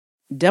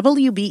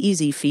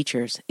WBEZ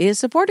Features is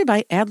supported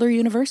by Adler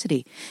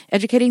University,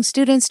 educating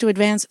students to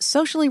advance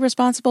socially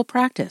responsible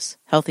practice,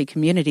 healthy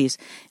communities,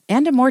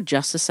 and a more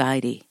just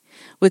society.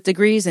 With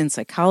degrees in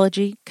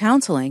psychology,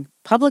 counseling,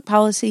 public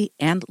policy,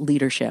 and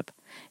leadership.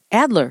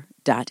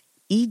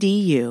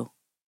 Adler.edu.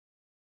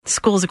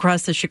 Schools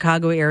across the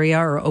Chicago area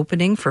are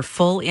opening for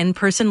full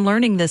in-person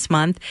learning this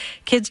month.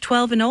 Kids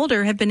 12 and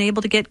older have been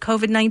able to get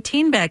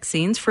COVID-19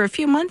 vaccines for a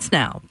few months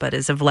now, but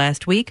as of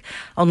last week,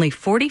 only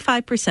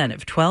 45%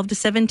 of 12 to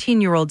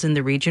 17-year-olds in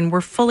the region were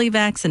fully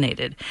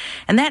vaccinated.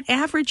 And that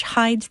average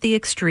hides the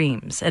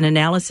extremes. An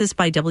analysis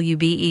by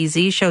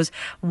WBEZ shows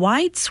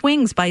wide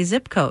swings by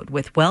zip code,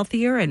 with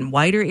wealthier and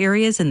whiter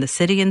areas in the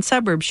city and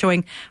suburbs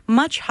showing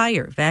much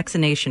higher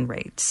vaccination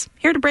rates.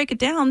 Here to break it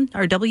down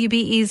are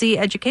WBEZ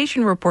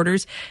education reporters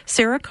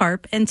Sarah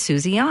Karp and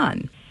Susie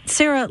An.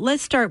 Sarah,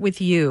 let's start with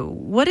you.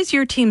 What does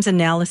your team's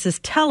analysis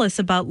tell us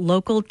about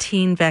local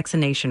teen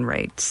vaccination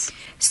rates?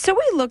 So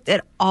we looked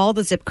at all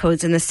the zip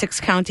codes in the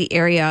six-county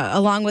area,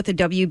 along with the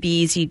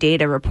WBEZ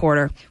data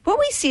reporter. What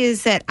we see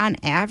is that, on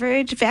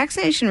average,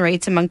 vaccination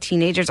rates among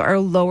teenagers are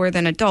lower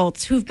than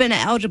adults who've been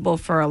eligible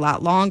for a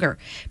lot longer.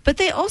 But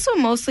they also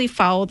mostly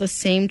follow the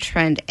same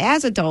trend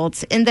as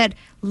adults in that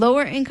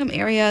lower-income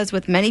areas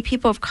with many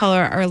people of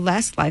color are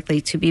less likely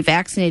to be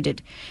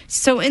vaccinated.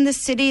 So in the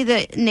city,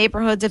 the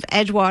neighborhoods of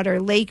Edgewater,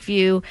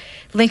 Lakeview,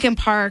 Lincoln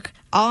Park,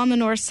 all on the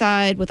north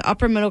side with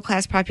upper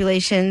middle-class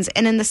populations,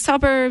 and in the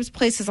suburbs,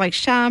 places like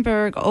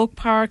Schaumburg, Oak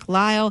Park,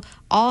 Lisle,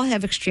 all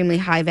have extremely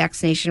high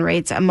vaccination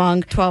rates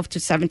among 12 to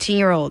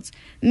 17-year-olds.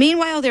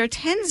 Meanwhile, there are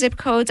 10 zip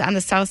codes on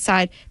the south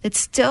side that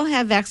still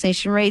have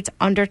vaccination rates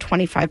under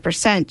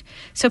 25%.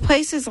 So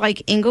places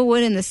like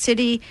Inglewood in the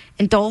city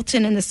and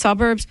Dalton in the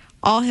suburbs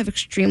all have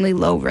extremely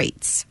low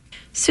rates.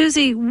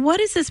 Susie, what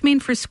does this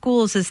mean for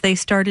schools as they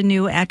start a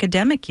new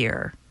academic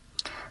year?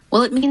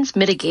 Well, it means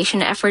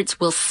mitigation efforts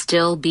will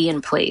still be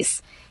in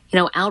place.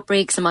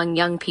 Outbreaks among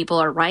young people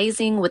are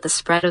rising with the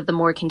spread of the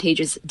more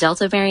contagious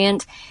Delta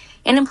variant.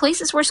 And in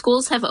places where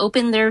schools have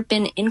opened, there have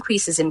been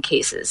increases in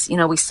cases.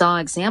 We saw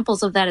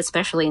examples of that,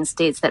 especially in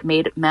states that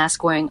made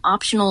mask wearing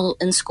optional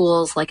in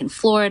schools, like in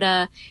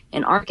Florida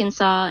and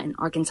Arkansas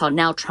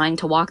now trying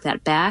to walk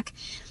that back.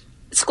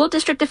 School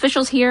district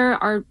officials here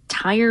are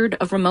tired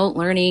of remote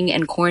learning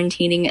and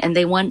quarantining, and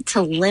they want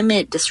to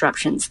limit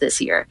disruptions this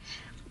year.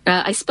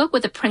 I spoke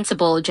with the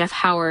principal, Jeff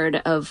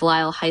Howard, of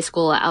Lisle High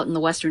School out in the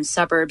western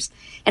suburbs.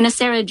 And as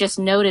Sarah just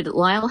noted,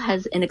 Lisle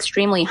has an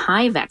extremely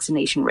high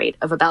vaccination rate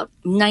of about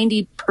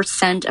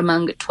 90%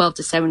 among 12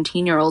 to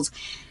 17-year-olds.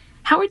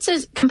 Howard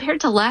says compared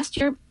to last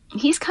year,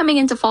 he's coming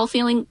into fall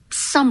feeling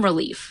some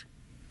relief.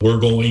 We're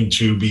going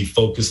to be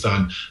focused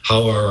on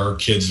how are our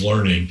kids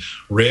learning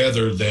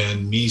rather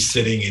than me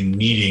sitting in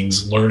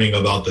meetings learning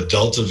about the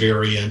Delta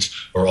variant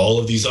or all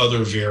of these other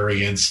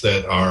variants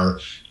that are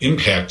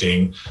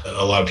impacting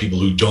a lot of people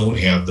who don't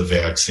have the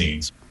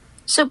vaccines.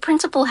 So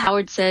Principal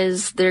Howard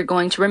says they're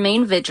going to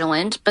remain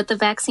vigilant, but the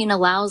vaccine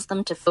allows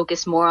them to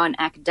focus more on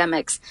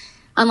academics.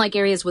 Unlike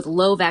areas with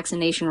low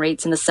vaccination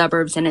rates in the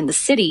suburbs and in the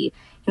city,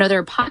 there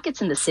are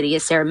pockets in the city,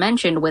 as Sarah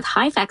mentioned, with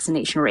high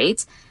vaccination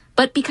rates.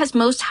 But because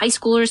most high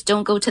schoolers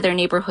don't go to their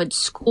neighborhood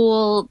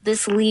school,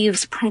 this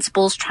leaves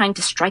principals trying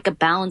to strike a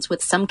balance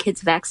with some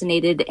kids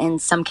vaccinated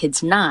and some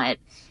kids not.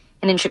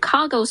 And in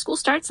Chicago, school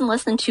starts in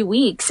less than 2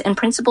 weeks, and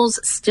principals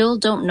still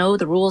don't know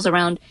the rules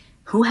around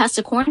who has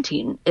to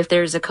quarantine if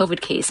there's a COVID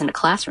case in a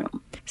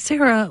classroom.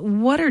 Sarah,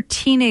 what are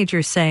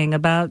teenagers saying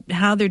about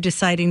how they're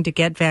deciding to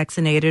get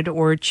vaccinated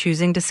or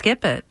choosing to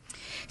skip it?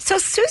 So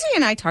Susie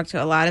and I talked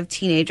to a lot of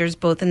teenagers,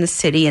 both in the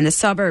city and the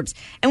suburbs.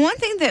 And one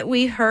thing that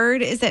we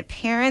heard is that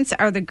parents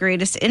are the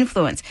greatest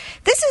influence.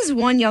 This is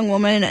one young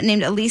woman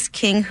named Elise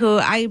King, who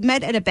I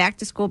met at a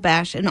back-to-school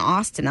bash in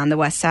Austin on the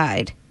west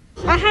side.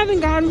 I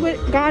haven't gotten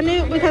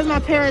it because my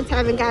parents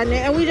haven't gotten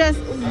it.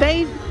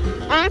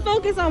 And I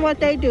focus on what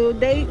they do.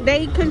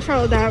 They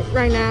control that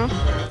right now.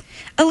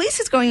 Elise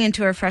is going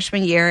into her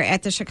freshman year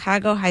at the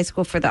Chicago High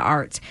School for the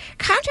Arts.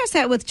 Contrast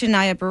that with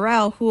Janiyah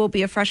Burrell, who will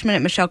be a freshman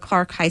at Michelle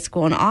Clark High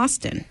School in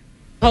Austin.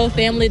 The whole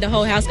family, the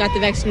whole house got the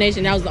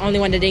vaccination. I was the only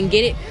one that didn't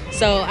get it,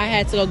 so I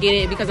had to go get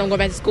it because I'm going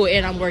back to school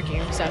and I'm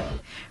working. So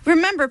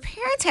Remember,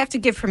 parents have to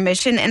give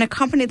permission and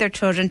accompany their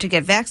children to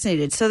get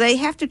vaccinated, so they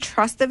have to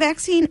trust the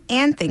vaccine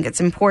and think it's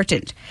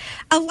important.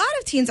 A lot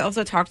of teens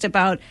also talked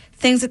about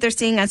things that they're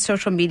seeing on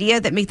social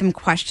media that make them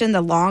question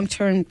the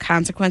long-term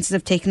consequences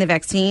of taking the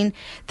vaccine.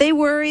 They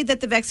worry that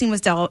the vaccine was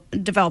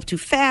developed too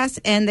fast,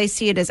 and they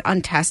see it as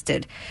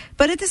untested.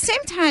 But at the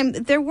same time,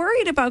 they're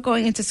worried about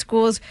going into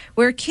schools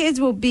where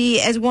kids will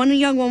be, as one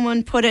young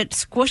woman put it,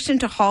 squished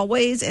into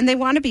hallways, and they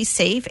want to be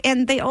safe,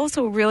 and they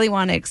also really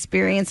want to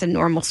experience a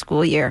normal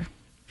school year.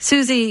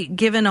 Susie,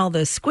 given all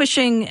the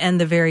squishing and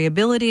the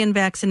variability in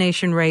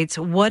vaccination rates,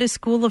 what do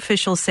school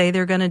officials say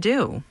they're going to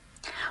do?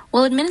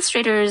 Well,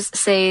 administrators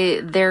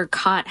say they're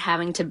caught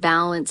having to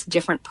balance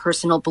different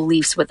personal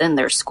beliefs within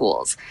their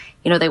schools.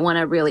 They want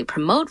to really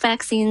promote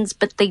vaccines,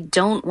 but they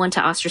don't want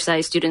to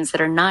ostracize students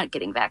that are not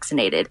getting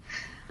vaccinated.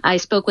 I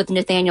spoke with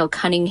Nathaniel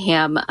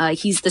Cunningham.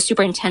 He's the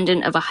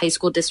superintendent of a high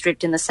school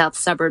district in the south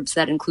suburbs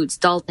that includes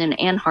Dalton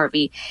and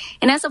Harvey.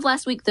 And as of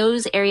last week,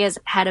 those areas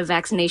had a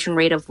vaccination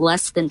rate of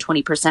less than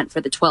 20%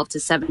 for the 12 to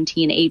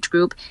 17 age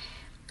group.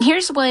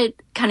 Here's what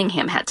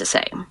Cunningham had to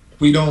say.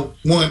 We don't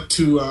want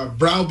to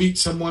browbeat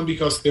someone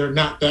because they're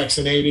not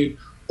vaccinated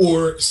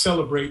or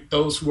celebrate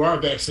those who are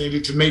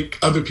vaccinated to make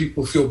other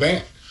people feel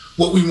bad.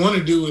 What we want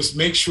to do is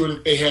make sure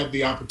that they have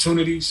the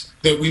opportunities,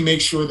 that we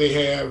make sure they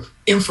have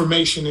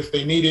information if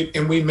they need it,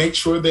 and we make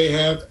sure they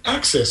have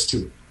access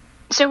to it.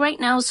 So right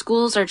now,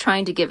 schools are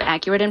trying to give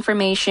accurate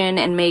information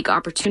and make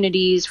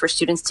opportunities for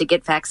students to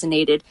get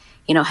vaccinated,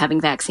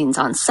 having vaccines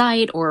on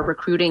site or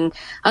recruiting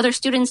other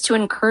students to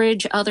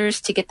encourage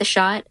others to get the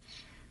shot.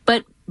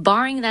 But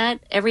barring that,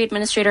 every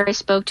administrator I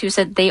spoke to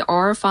said they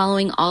are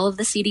following all of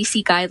the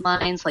CDC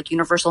guidelines like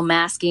universal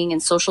masking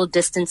and social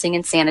distancing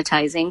and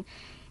sanitizing.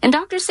 And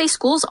doctors say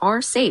schools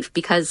are safe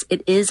because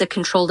it is a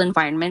controlled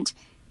environment,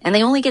 and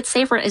they only get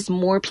safer as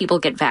more people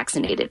get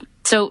vaccinated.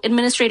 So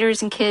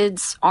administrators and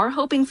kids are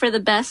hoping for the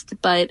best,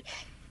 but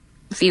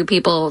few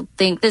people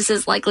think this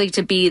is likely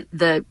to be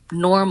the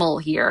normal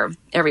here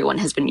everyone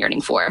has been yearning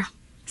for.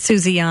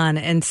 Susie An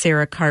and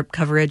Sarah Karp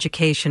cover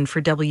education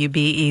for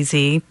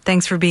WBEZ.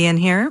 Thanks for being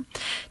here.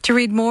 To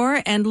read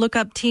more and look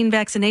up teen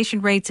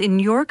vaccination rates in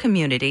your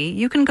community,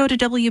 you can go to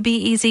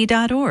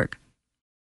WBEZ.org.